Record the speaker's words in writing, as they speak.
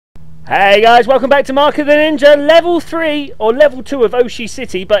Hey guys, welcome back to Mark of the Ninja, level 3, or level 2 of Oshi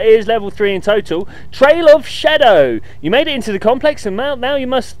City, but it is level 3 in total. Trail of Shadow. You made it into the complex and now you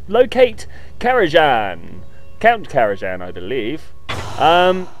must locate Karajan. Count Karajan, I believe.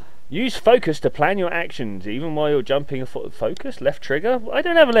 Use focus to plan your actions, even while you're jumping. Focus? Left trigger? I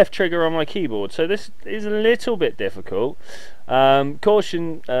don't have a left trigger on my keyboard, so this is a little bit difficult.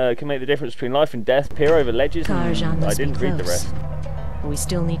 Caution can make the difference between life and death. Peer over ledges. I didn't read the rest. We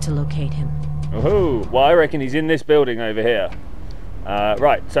still need to locate him. Oh, well, I reckon he's in this building over here.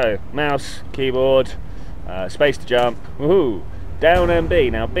 Right, so mouse, keyboard, space to jump. Woohoo! Down and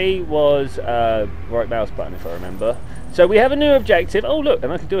B. Now B was right mouse button, if I remember. So we have a new objective. Oh look,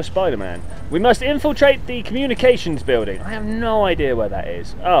 and I can do a Spider-Man. We must infiltrate the communications building. I have no idea where that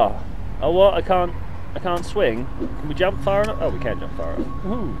is. Oh what? I can't swing. Can we jump far enough? Oh, we can jump far enough.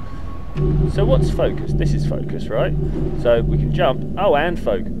 Woohoo! So what's focus? This is focus, right? So we can jump. Oh, and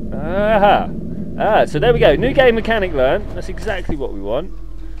focus. So there we go. New game mechanic learned. That's exactly what we want.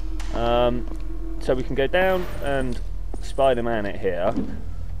 So we can go down and Spider-Man it here.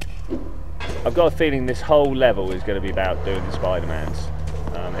 I've got a feeling this whole level is going to be about doing the Spider-Mans.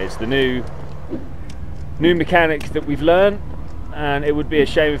 It's the new mechanic that we've learned, and it would be a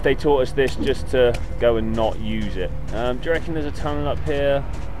shame if they taught us this just to go and not use it. Do you reckon there's a tunnel up here?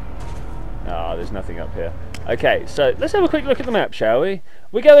 Ah, there's nothing up here. Okay, so let's have a quick look at the map, shall we?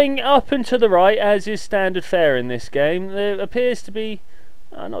 We're going up and to the right, as is standard fare in this game. There appears to be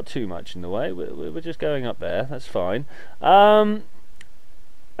not too much in the way. We're just going up there. That's fine. I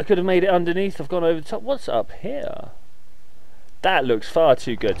could have made it underneath. I've gone over the top. What's up here? That looks far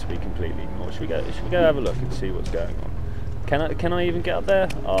too good to be completely ignored. Should we go have a look and see what's going on? Can I even get up there?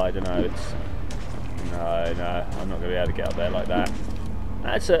 Oh, I don't know. No, I'm not going to be able to get up there like that.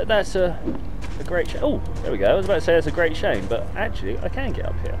 That's a great shame. Oh, there we go. I was about to say that's a great shame, but actually I can get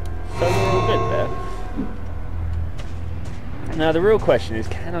up here. So we're all good there. Now the real question is,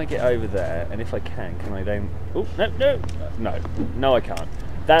 can I get over there? And if I can I then? Oh no, I can't.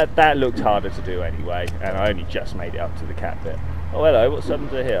 That looked harder to do anyway, and I only just made it up to the cat bit. Oh hello, what's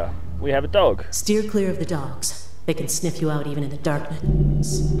under here? We have a dog. Steer clear of the dogs. They can sniff you out even in the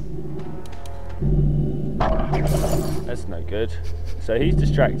darkness. That's no good. So he's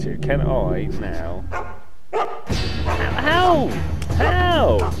distracted. Can I now? How?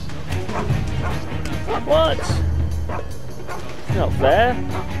 What? It's not fair.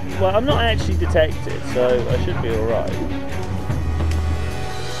 Well, I'm not actually detected, so I should be alright.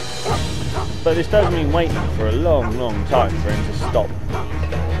 But this does mean waiting for a long time for him to stop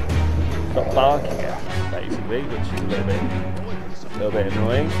barking at us, basically, which is a little bit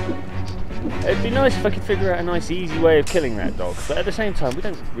annoying. It'd be nice if I could figure out a nice easy way of killing that dog, but at the same time we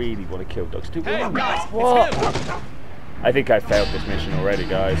don't really want to kill dogs, do we? What? I think I failed this mission already,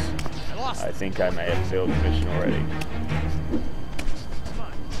 guys. I think I may have failed the mission already.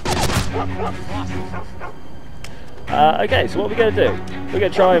 Okay, so what are we going to do? We're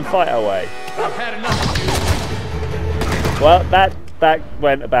going to try and fight our way. Well, that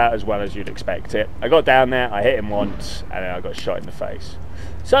went about as well as you'd expect it. I got down there, I hit him once, and then I got shot in the face.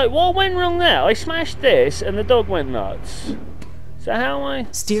 So what went wrong there? I smashed this and the dog went nuts. So how am I?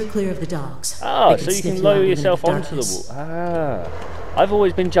 Steer clear of the dogs. Oh, so you can lower yourself onto the wall. Ah. I've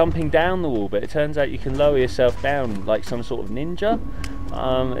always been jumping down the wall, but it turns out you can lower yourself down like some sort of ninja.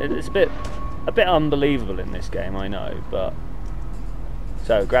 It's a bit unbelievable in this game, I know, but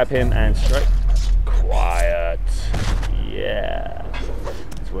so grab him and straight. Quiet. Yeah.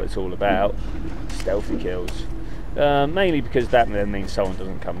 That's what it's all about. Stealthy kills. Mainly because that then means someone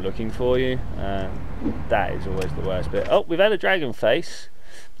doesn't come looking for you. That is always the worst bit. Oh, we've had a dragon face.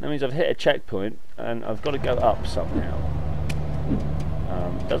 That means I've hit a checkpoint and I've got to go up somehow.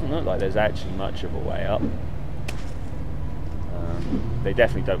 Doesn't look like there's actually much of a way up. They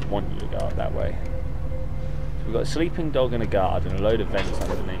definitely don't want you to go up that way. So we've got a sleeping dog and a guard and a load of vents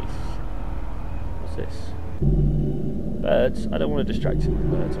underneath. What's this? Birds? I don't want to distract him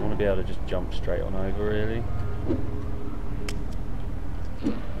with birds. I want to be able to just jump straight on over, really.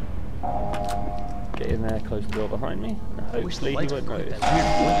 Get in there, close the door behind me. Hopefully he won't notice.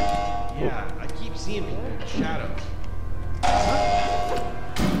 Yeah, I keep seeing people in the shadows.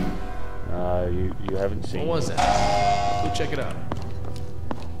 No, you haven't seen. What was that? Go check it out.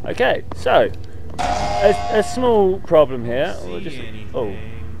 Okay, so a small problem here. Oh,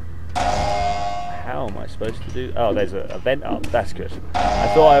 how am I supposed to do? Oh, there's a vent up. That's good. I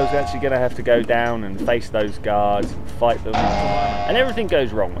thought I was actually going to have to go down and face those guards, and fight them, and everything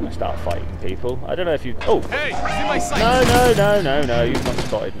goes wrong when I start fighting people. I don't know if you. Oh, hey, see my sight. No! You've not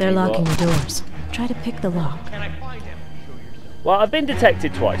spotted me. They're locking the doors. Try to pick the lock. Can I find him? Show yourself. Well, I've been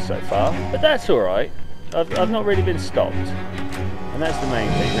detected twice so far, but that's alright. I've not really been stopped. And that's the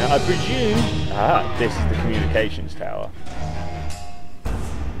main thing. Now, I presume... Ah, this is the communications tower.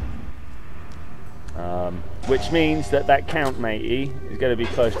 Which means that Count matey is going to be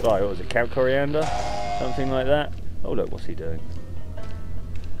close by. What was it, Count Coriander? Something like that. Oh look, what's he doing?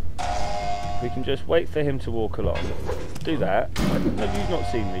 We can just wait for him to walk along. Do that. Have you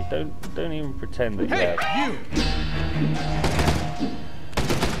not seen me? Don't even pretend that you have.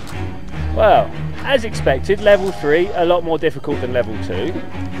 Well, as expected, level 3, a lot more difficult than level 2.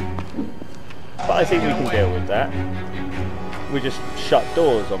 But I think we can deal with that. We just shut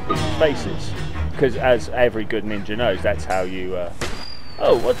doors on people's faces. Because as every good ninja knows, that's how you...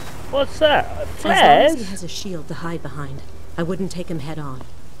 Oh, what's that? Flares? As long as he has a shield to hide behind, I wouldn't take him head on.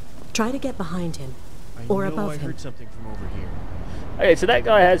 Try to get behind him. Or above him. I heard something from over here. Okay, so that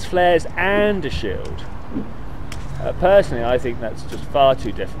guy has flares and a shield. Personally, I think that's just far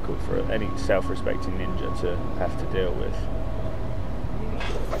too difficult for any self-respecting ninja to have to deal with.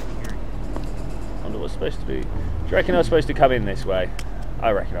 I wonder what's supposed to be... Do you reckon I was supposed to come in this way? I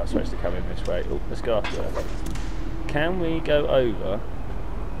reckon I was supposed to come in this way. Oh, let's go after that. Can we go over?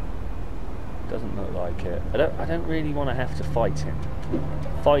 Doesn't look like it. I don't really want to have to fight him.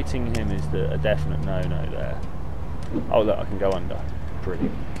 Fighting him is a definite no-no there. Oh look, I can go under.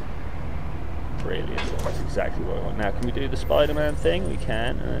 Brilliant. Brilliant. That's exactly what I want. Now, can we do the Spider-Man thing? We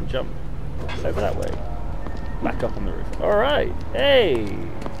can, and then jump over that way. Back up on the roof. Alright, hey!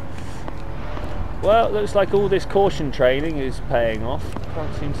 Well, looks like all this caution training is paying off.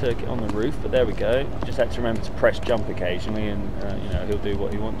 Can't seem to get on the roof, but there we go. Just have to remember to press jump occasionally, and you know, he'll do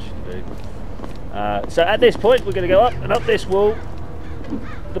what he wants you to do. So at this point, we're going to go up and up this wall.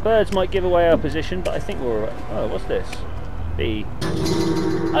 The birds might give away our position, but I think we're alright. Oh, what's this? B.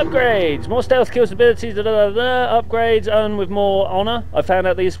 Upgrades! More stealth kills abilities, upgrades and with more honour. I found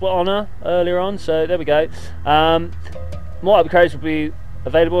out these were honour earlier on, so there we go. More upgrades will be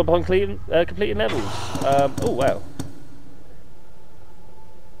available upon completing levels. Oh, wow.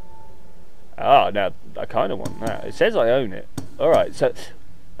 Ah, now, I kind of want that. It says I own it. Alright, so...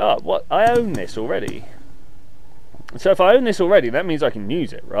 Oh, what? I own this already. So if I own this already, that means I can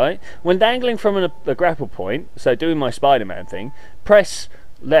use it, right? When dangling from a grapple point, so doing my Spider-Man thing, press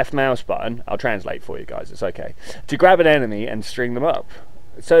left mouse button, I'll translate for you guys, it's okay, to grab an enemy and string them up.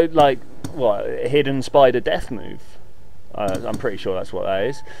 So, like, what, a hidden spider death move? I'm pretty sure that's what that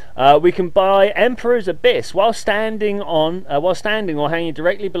is. We can buy Emperor's Abyss while standing or hanging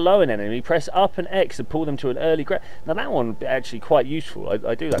directly below an enemy. Press up and X to pull them to an early grab. Now that one would be actually quite useful.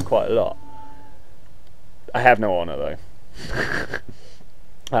 I do that quite a lot. I have no honour though.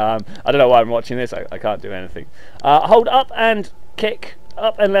 I don't know why I'm watching this. I can't do anything. Hold up and kick,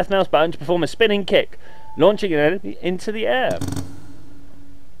 up and left mouse button to perform a spinning kick, launching an enemy into the air.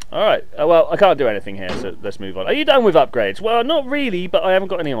 Alright, well, I can't do anything here, so let's move on. Are you done with upgrades? Well, not really, but I haven't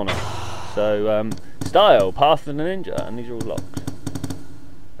got any honour. So, style, path of the ninja, and these are all locked.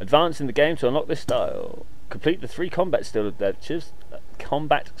 Advance in the game to unlock this style. Complete the 3 combat skill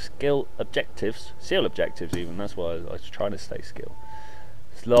objectives. Seal objectives even, that's why I was trying to stay skill.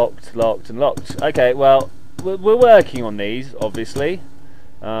 It's locked, locked, and locked. Okay, well, we're working on these, obviously.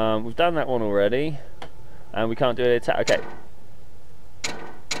 We've done that one already. And we can't do an attack. Okay.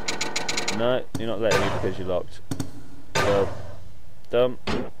 No, you're not letting me because you're locked. Well, dumb.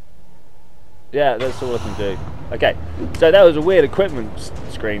 Yeah, that's all I can do. Okay, so that was a weird equipment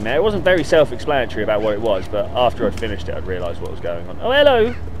screen there. It wasn't very self-explanatory about what it was, but after I finished it, I realised what was going on. Oh,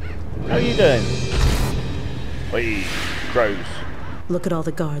 hello! How are you doing? Whee! Crows. Look at all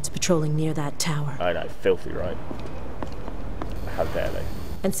the guards patrolling near that tower. I know, filthy, right? How dare they?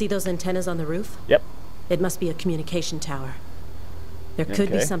 And see those antennas on the roof? Yep. It must be a communication tower. There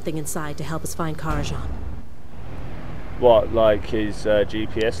could be something inside to help us find Karajan. What, like his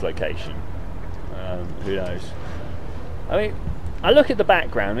GPS location? Who knows? I mean, I look at the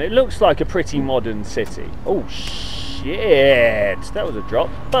background, it looks like a pretty modern city. Oh, shit! That was a drop,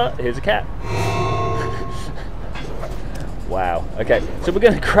 but here's a cat. Wow. Okay, so we're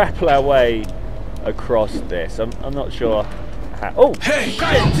going to grapple our way across this. I'm not sure how... Oh, hey, shit!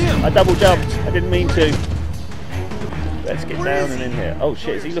 I double jumped. I didn't mean to. Let's get down and in here. Oh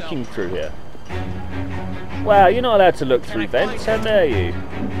shit, is he looking through here? Wow, you're not allowed to look through vents, how dare you?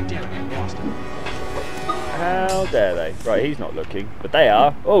 How dare they? Right, he's not looking, but they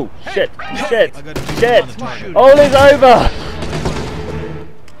are. Oh, shit, shit, shit! All is over!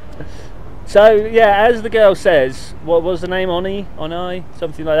 So, yeah, as the girl says, what was the name? Oni?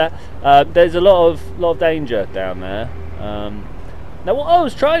 Something like that. There's a lot of danger down there. Now, what I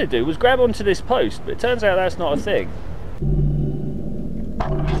was trying to do was grab onto this post, but it turns out that's not a thing.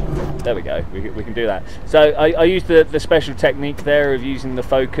 There we go. We can do that. So I used the special technique there of using the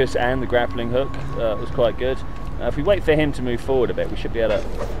focus and the grappling hook. It was quite good. If we wait for him to move forward a bit, we should be able to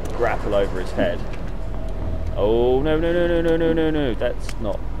grapple over his head. Oh, no, no, no, no, no, no, no, no. That's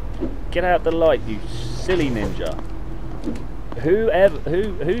not... Get out the light, you silly ninja.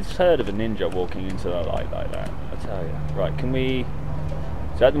 Who's heard of a ninja walking into the light like that? I tell you. Right, can we...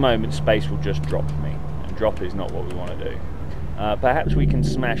 So at the moment, space will just drop me. And drop is not what we want to do. Perhaps we can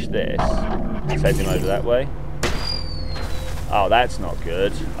smash this. Send him over that way. Oh, that's not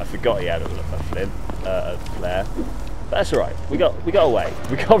good. I forgot he had a flare. But that's alright. We got away.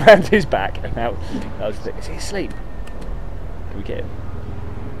 We got round his back, and now that was the... Is he asleep? Can we get him?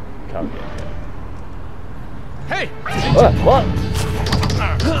 Can't get him. Hey! What?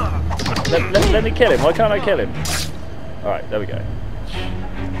 Let me kill him. Why can't I kill him? Alright, there we go.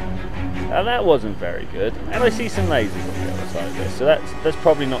 And that wasn't very good. And I see some lasers on the other side of this, so that's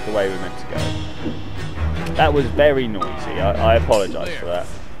probably not the way we're meant to go. That was very noisy. I apologise for that.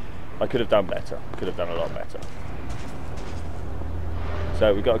 I could have done better. I could have done a lot better.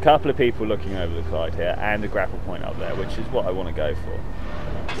 So we've got a couple of people looking over the side here, and a grapple point up there, which is what I want to go for.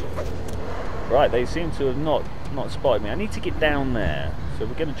 Right, they seem to have not spotted me. I need to get down there. So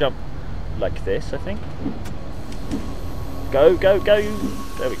we're going to jump like this, I think. Go, go, go.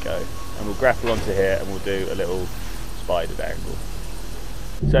 There we go. And we'll grapple onto here, and we'll do a little spider dangle.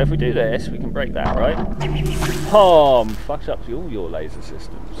 So if we do this, we can break that, right? Oh, fucked up all your laser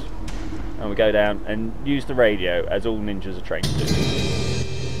systems. And we go down and use the radio, as all ninjas are trained to do.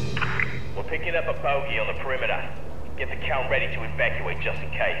 We're picking up a bogey on the perimeter. Get the count ready to evacuate just in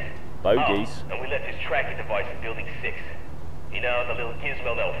case. Bogeys? Oh, and we left this tracking device in Building 6. You know, the little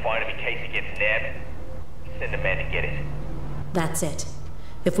gizmo that'll find him in case he gets nabbed? Send a man to get it. That's it.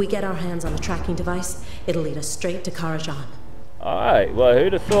 If we get our hands on the tracking device, it'll lead us straight to Karajan. Alright, well,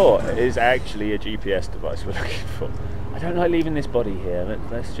 who'd have thought it is actually a GPS device we're looking for. I don't like leaving this body here.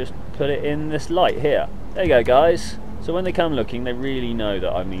 Let's just put it in this light here. There you go, guys. So when they come looking, they really know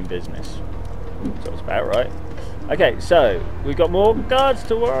that I mean business. So it's about right. Okay, so we've got more guards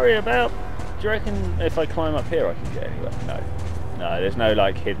to worry about. Do you reckon if I climb up here I can get anywhere? No. No, there's no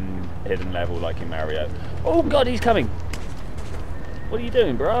like hidden level like in Mario. Oh god, he's coming! What are you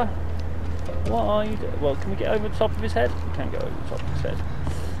doing, bruh? What are you doing? Well, can we get over the top of his head? We can't get over the top of his head.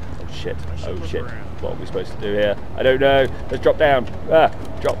 Oh shit. Oh shit. What are we supposed to do here? I don't know. Let's drop down. Ah,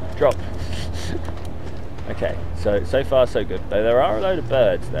 drop. Okay, so far so good. Though there are a load of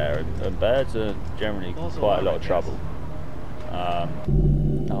birds there, and birds are generally quite a lot of trouble. Oh,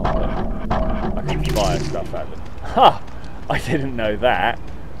 look. I can fire stuff at them. Ha! I didn't know that.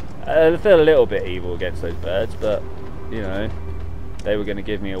 I feel a little bit evil against those birds, but, you know, they were going to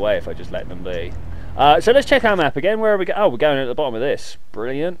give me away if I just let them be. So let's check our map again. Where are we going? Oh, we're going at the bottom of this.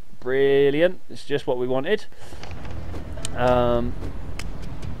 Brilliant, brilliant. It's just what we wanted.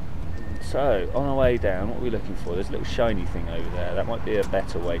 So, on our way down, what are we looking for? There's a little shiny thing over there. That might be a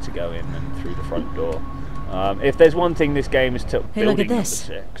better way to go in than through the front door. If there's one thing this game is building Hey, look at this.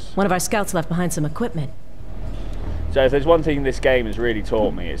 number 6. One of our scouts left behind some equipment. So if there's one thing this game has really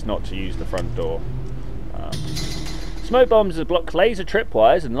taught me, it's not to use the front door. Smoke bombs that block laser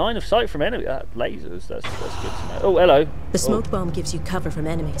tripwires and line of sight from enemy. Lasers, that's good to know. Oh, hello. The smoke bomb gives you cover from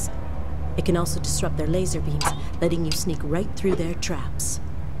enemies. It can also disrupt their laser beams, letting you sneak right through their traps.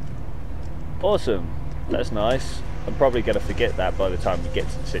 Awesome. That's nice. I'm probably going to forget that by the time we get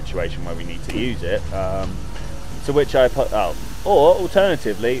to the situation where we need to use it. To which I put... Oh. Or,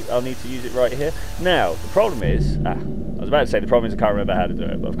 alternatively, I'll need to use it right here. Now, the problem is... I was about to say the problem is I can't remember how to do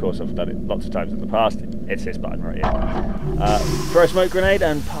it, but of course I've done it lots of times in the past. It's this button right here. Throw a smoke grenade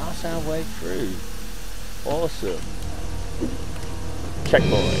and pass our way through. Awesome.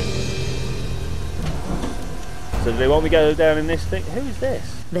 Checkpoint. So do they want me to go down in this thing? Who is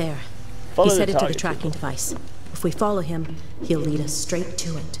this? There. Follow He's the headed to the target tracking signal. device. If we follow him, he'll lead us straight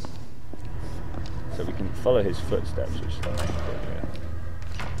to it. So we can follow his footsteps, which is what I'm doing here.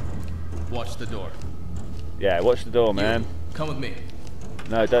 Watch the door. Yeah, watch the door, man. Come with me.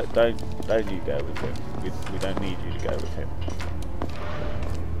 No, don't you go with him. We don't need you to go with him.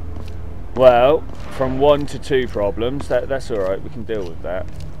 Well, from 1 to 2 problems, that's alright, we can deal with that.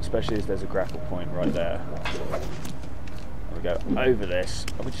 Especially as there's a grapple point right there. We go over this.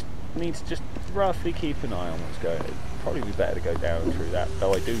 We just need to just roughly keep an eye on what's going on. It'd probably be better to go down through that,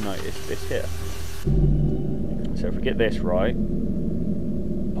 though I do notice this here. So if we get this right,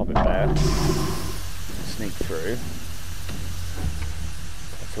 pop it there, sneak through.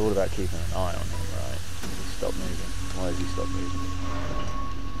 It's all about keeping an eye on him, right? He's stopped moving. Why has he stopped moving?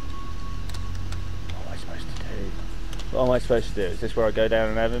 What am I supposed to do? What am I supposed to do? Is this where I go down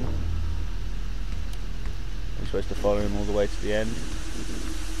and have him? I'm supposed to follow him all the way to the end?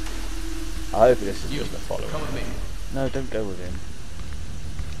 I hope this is just a follow. Come with me. No, don't go with him.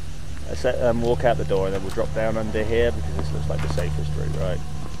 Let's walk out the door and then we'll drop down under here because this looks like the safest route, right?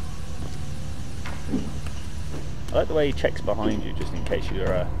 I like the way he checks behind you just in case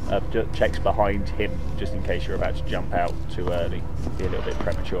you're checks behind him just in case you're about to jump out too early. Be a little bit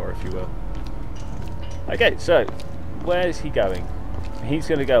premature, if you will. Okay, so where's he going? He's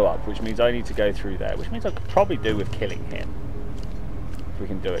going to go up, which means I need to go through there, which means I could probably do with killing him if we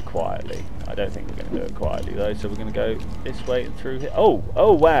can do it quietly. I don't think we're going to do it quietly though, so we're going to go this way and through here. Oh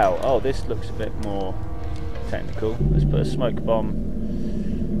wow! Oh, this looks a bit more technical. Let's put a smoke bomb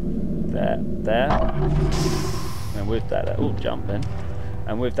there, and with that, oh, jumping,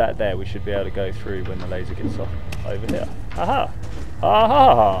 and with that there, we should be able to go through when the laser gets off over here. Aha!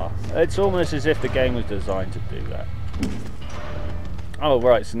 Aha! It's almost as if the game was designed to do that. Oh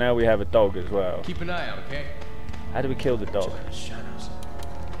right, so now we have a dog as well. Keep an eye out, okay? How do we kill the dog? Shadows.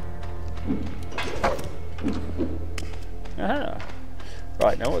 Aha!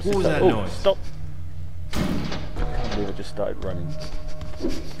 Right, now what's this? What was that noise? Stop! I can't believe I just started running. I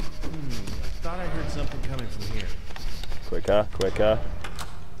thought I heard something coming from here. Quicker, quicker.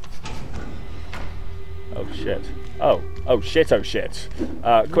 Oh shit. Oh shit, oh shit.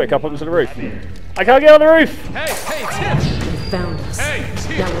 Quick, up onto the roof. I can't get on the roof! Hey, Tim! They found us. Hey, it's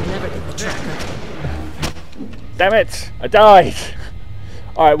here. Now we'll never get the track up. Damn it! I died!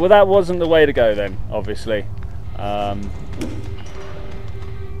 Alright, well that wasn't the way to go then, obviously. It's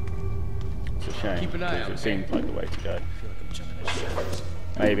a shame, Keep an eye because out, it seemed like the way to go. I feel like I'm jumping in shadows.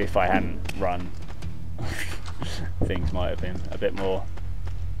 Maybe if I hadn't run, things might have been a bit more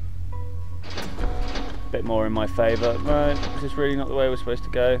in my favour. No, this is really not the way we're supposed to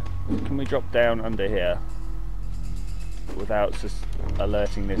go. Can we drop down under here without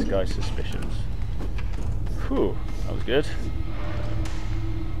alerting this guy's suspicions? Whew, that was good.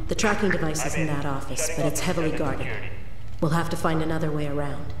 The tracking device is in that office, but it's heavily guarded. We'll have to find another way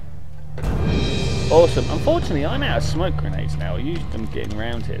around. Awesome. Unfortunately, I'm out of smoke grenades now. I used them getting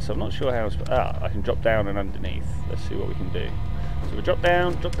around here, so I'm not sure how I can drop down and underneath. Let's see what we can do. So we drop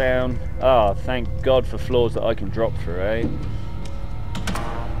down, drop down. Ah, thank God for floors that I can drop through, eh?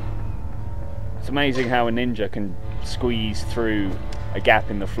 It's amazing how a ninja can squeeze through a gap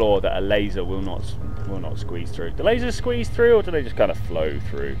in the floor that a laser will not squeeze through. Do lasers squeeze through, or do they just kind of flow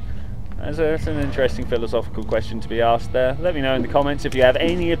through? That's an interesting philosophical question to be asked there. Let me know in the comments if you have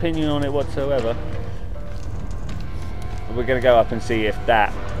any opinion on it whatsoever. We're going to go up and see if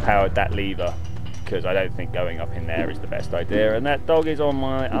that powered that lever, because I don't think going up in there is the best idea. And that dog is on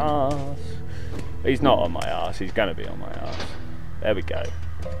my arse. He's not on my arse, he's going to be on my arse. There we go.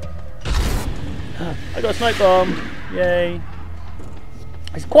 I got a smoke bomb. Yay.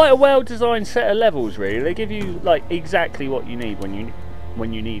 It's quite a well designed set of levels, really. They give you like exactly what you need when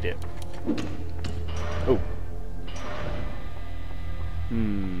you need it. Oh.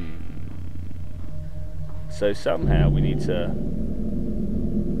 So somehow we need to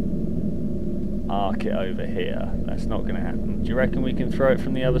arc it over here. That's not going to happen. Do you reckon we can throw it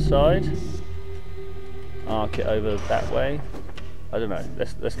from the other side? Arc it over that way? I don't know.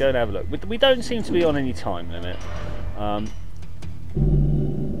 Let's go and have a look. We don't seem to be on any time limit,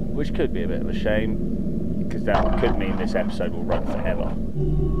 which could be a bit of a shame, because that could mean this episode will run forever.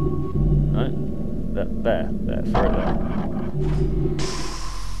 No, there, throw it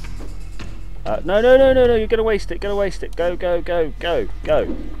there. No! You're gonna waste it. Go!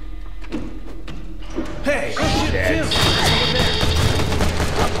 Hey! Shit.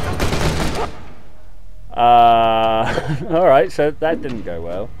 Alright, so that didn't go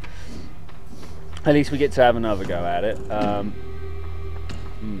well. At least we get to have another go at it. So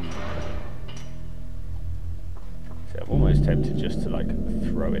I'm almost tempted just to like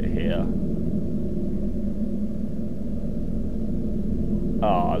throw it here.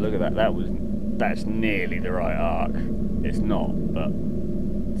 Oh, look at that. That's nearly the right arc. It's not, but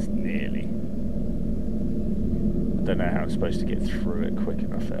it's nearly. I don't know how I'm supposed to get through it quick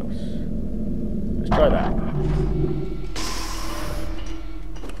enough else. Let's try that.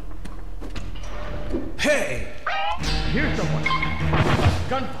 Hey! Here's someone.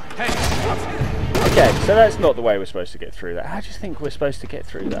 Gunfire. Hey! Okay, so that's not the way we're supposed to get through that. How do you think we're supposed to get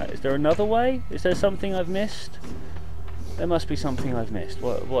through that? Is there another way? Is there something I've missed? There must be something I've missed.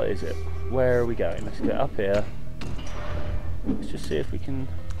 What is it? Where are we going? Let's get up here. Let's just see if we can...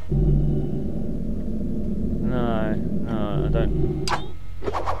 No, I don't...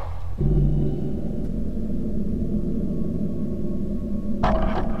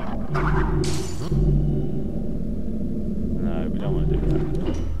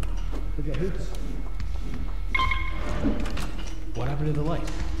 dudes. What happened to the light?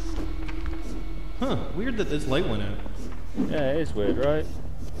 Huh, weird that this light went out. Yeah, it is weird, right?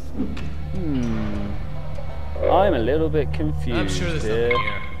 I'm a little bit confused. I'm sure there's here. nothing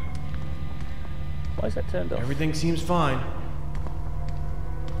here. Why is that turned off? Everything seems fine.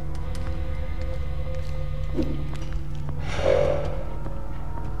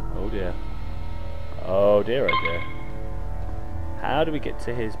 Oh dear. Oh dear, oh dear. How do we get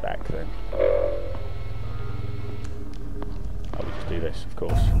to his back then? Oh, we just do this, of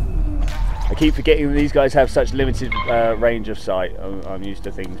course. I keep forgetting that these guys have such limited range of sight. I'm used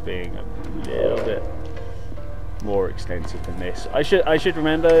to things being a little bit more extensive than this. I should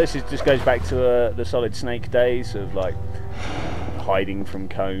remember this just goes back to the Solid Snake days of like hiding from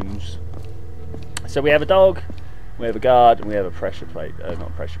cones. So we have a dog, we have a guard, and we have a pressure plate.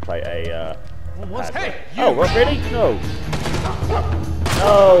 Not pressure plate, a Almost. pad. Hey, you. Oh, what, really? No.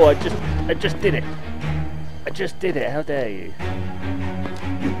 No, I just did it. I just did it. How dare you?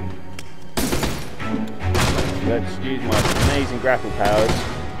 Let's use my amazing grapple powers.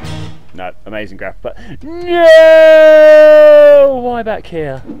 No, amazing grapple power. No! Why back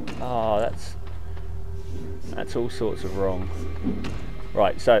here? Oh, that's all sorts of wrong.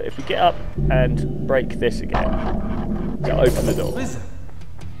 Right, so if we get up and break this again, to open the door. Listen.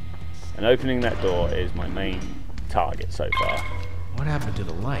 And opening that door is my main target so far. What happened to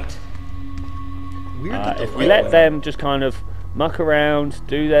the light? Weird that the if we light let went them just kind of muck around,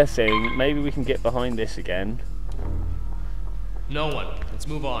 do their thing, maybe we can get behind this again. No one. Let's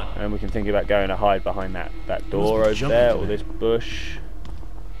move on. And we can think about going to hide behind that door over there, or this bush.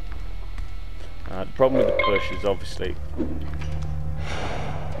 The problem with the bush is obviously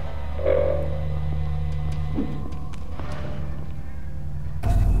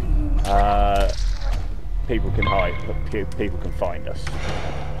people can hide, people can find us.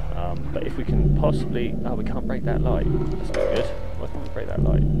 But if we can possibly... Oh, we can't break that light. That's not good. Why can't we break that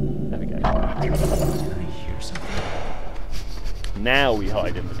light? There we go. Did I hear something? Now we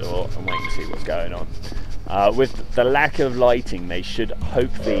hide in the door and wait to see what's going on. With the lack of lighting, they should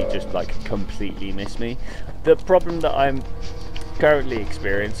hopefully just like completely miss me. The problem that I'm currently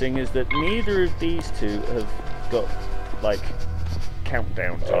experiencing is that neither of these two have got like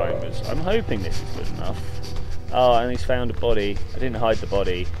countdown timers. I'm hoping this is good enough. Oh, and he's found a body. I didn't hide the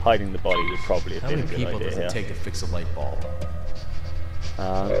body. Hiding the body would probably have How been a many good people idea does here. it take to fix a light bulb?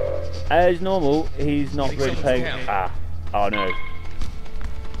 As normal, he's not really paying. Down. Oh no.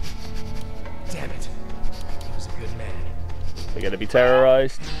 Damn it. He was a good man. They're going to be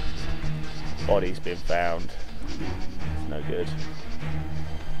terrorized. Body's been found. It's no good.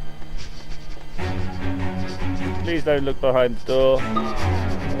 Please don't look behind the door.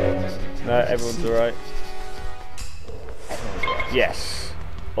 No, everyone's alright. Yes.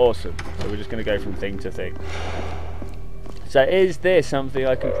 Awesome. So we're just going to go from thing to thing. So is there something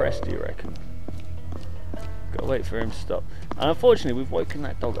I can press, do you reckon? Gotta wait for him to stop. And unfortunately, we've woken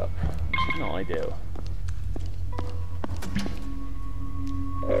that dog up, which is not ideal.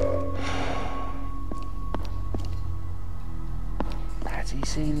 Has he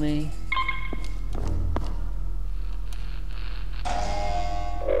seen me?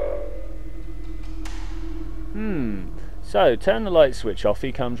 So, turn the light switch off,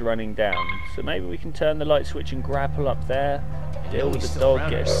 he comes running down. So maybe we can turn the light switch and grapple up there, deal with the dog,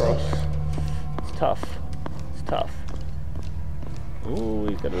 get across. It's tough. It's tough. Ooh,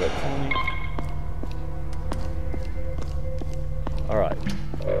 he's gonna look for me. Alright.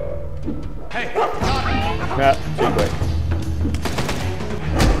 Hey! Nah, too quick.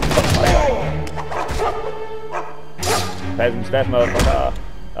 Peasant step motherfucker.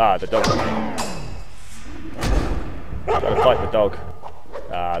 Ah, the dog. Gotta fight the dog.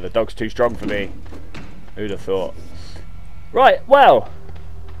 Ah, the dog's too strong for me. Who'd have thought? Right, well,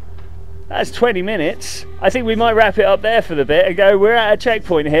 that's 20 minutes. I think we might wrap it up there for the bit and go, we're at a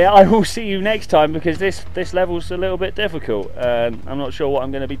checkpoint here. I will see you next time because this level's a little bit difficult. I'm not sure what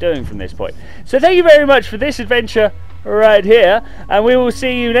I'm going to be doing from this point. So thank you very much for this adventure right here. And we will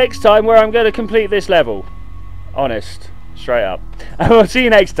see you next time where I'm going to complete this level. Honest. Straight up. And we'll see you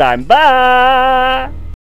next time. Bye!